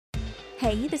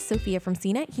Hey, this is Sophia from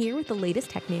CNET here with the latest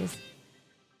tech news.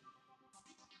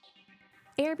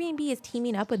 Airbnb is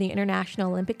teaming up with the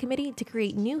International Olympic Committee to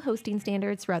create new hosting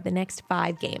standards throughout the next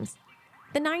 5 games.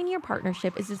 The 9-year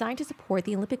partnership is designed to support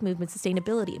the Olympic movement's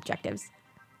sustainability objectives.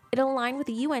 It'll align with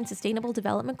the UN Sustainable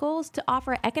Development Goals to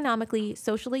offer economically,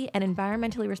 socially, and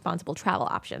environmentally responsible travel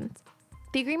options.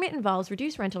 The agreement involves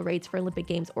reduced rental rates for Olympic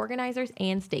Games organizers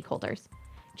and stakeholders,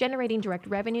 generating direct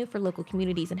revenue for local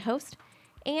communities and hosts,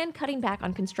 and cutting back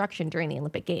on construction during the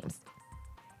Olympic Games.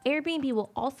 Airbnb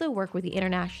will also work with the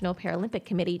International Paralympic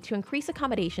Committee to increase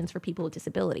accommodations for people with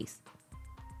disabilities.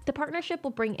 The partnership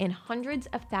will bring in hundreds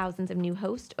of thousands of new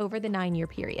hosts over the 9-year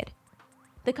period.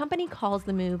 The company calls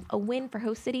the move a win for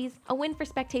host cities, a win for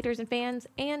spectators and fans,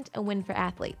 and a win for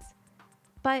athletes.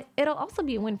 But it'll also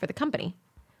be a win for the company,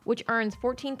 which earns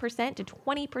 14% to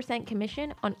 20%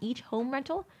 commission on each home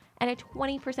rental and a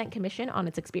 20% commission on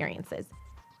its experiences.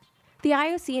 The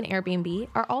IOC and Airbnb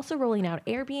are also rolling out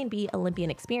Airbnb Olympian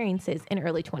experiences in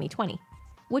early 2020,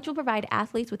 which will provide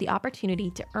athletes with the opportunity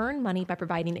to earn money by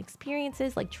providing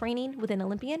experiences like training with an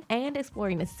Olympian and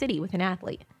exploring a city with an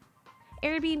athlete.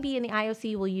 Airbnb and the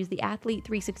IOC will use the Athlete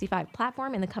 365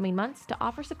 platform in the coming months to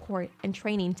offer support and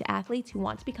training to athletes who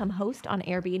want to become hosts on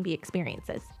Airbnb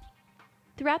experiences.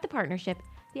 Throughout the partnership,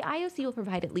 the IOC will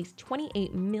provide at least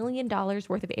 $28 million worth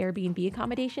of Airbnb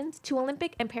accommodations to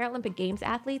Olympic and Paralympic Games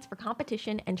athletes for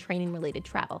competition and training-related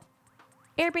travel.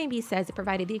 Airbnb says it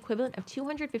provided the equivalent of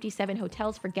 257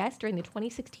 hotels for guests during the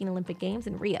 2016 Olympic Games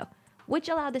in Rio, which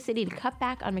allowed the city to cut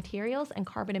back on materials and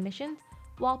carbon emissions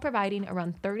while providing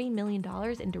around $30 million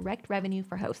in direct revenue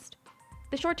for hosts.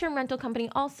 The short-term rental company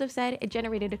also said it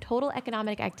generated a total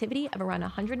economic activity of around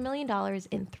 $100 million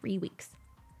in 3 weeks.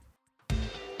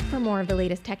 For more of the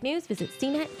latest tech news, visit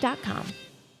cnet.com.